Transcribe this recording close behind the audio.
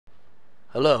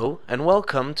Hello and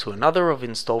welcome to another of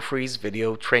InstallFree's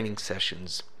video training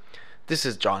sessions. This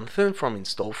is Jonathan from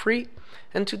InstallFree,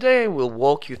 and today I will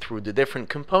walk you through the different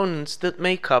components that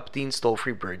make up the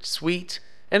InstallFree Bridge suite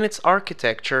and its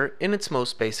architecture in its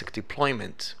most basic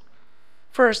deployment.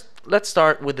 First, let's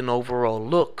start with an overall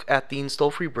look at the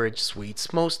InstallFree Bridge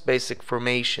suite's most basic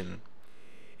formation.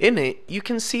 In it, you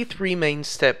can see three main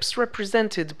steps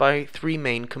represented by three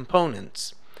main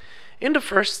components. In the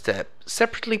first step,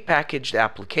 separately packaged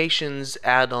applications,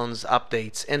 add-ons,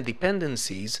 updates, and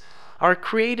dependencies are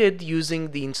created using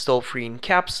the InstallFree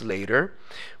encapsulator,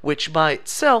 which by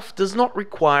itself does not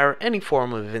require any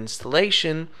form of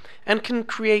installation and can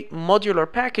create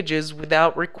modular packages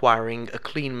without requiring a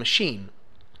clean machine.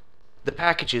 The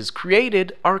packages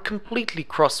created are completely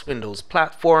cross-Windows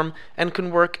platform and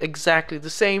can work exactly the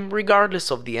same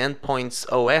regardless of the endpoint's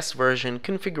OS version,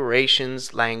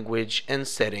 configurations, language, and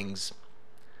settings.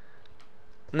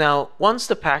 Now, once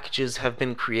the packages have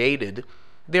been created,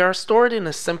 they are stored in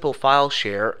a simple file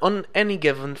share on any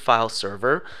given file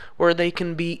server where they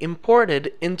can be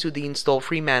imported into the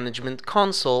InstallFree Management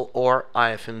Console or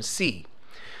IFMC.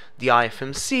 The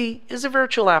IFMC is a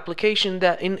virtual application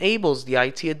that enables the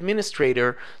IT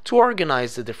administrator to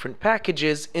organize the different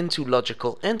packages into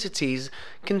logical entities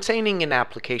containing an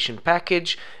application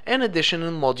package and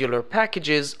additional modular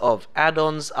packages of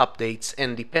add-ons, updates,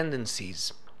 and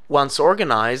dependencies. Once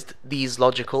organized, these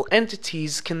logical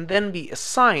entities can then be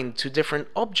assigned to different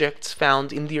objects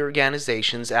found in the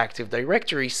organization's Active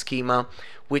Directory schema,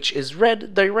 which is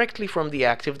read directly from the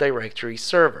Active Directory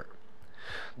server.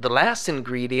 The last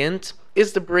ingredient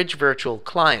is the Bridge Virtual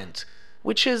Client,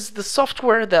 which is the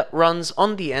software that runs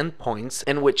on the endpoints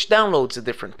and which downloads the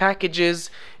different packages,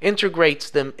 integrates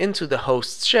them into the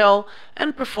host shell,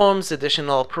 and performs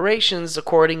additional operations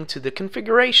according to the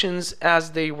configurations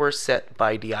as they were set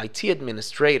by the IT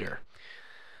administrator.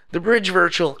 The Bridge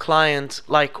Virtual Client,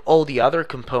 like all the other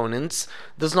components,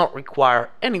 does not require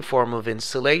any form of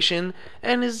installation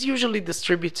and is usually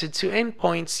distributed to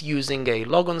endpoints using a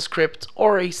logon script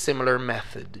or a similar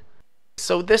method.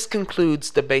 So this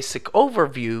concludes the basic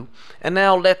overview, and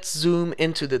now let's zoom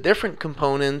into the different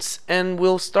components, and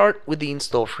we'll start with the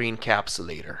InstallFree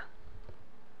encapsulator.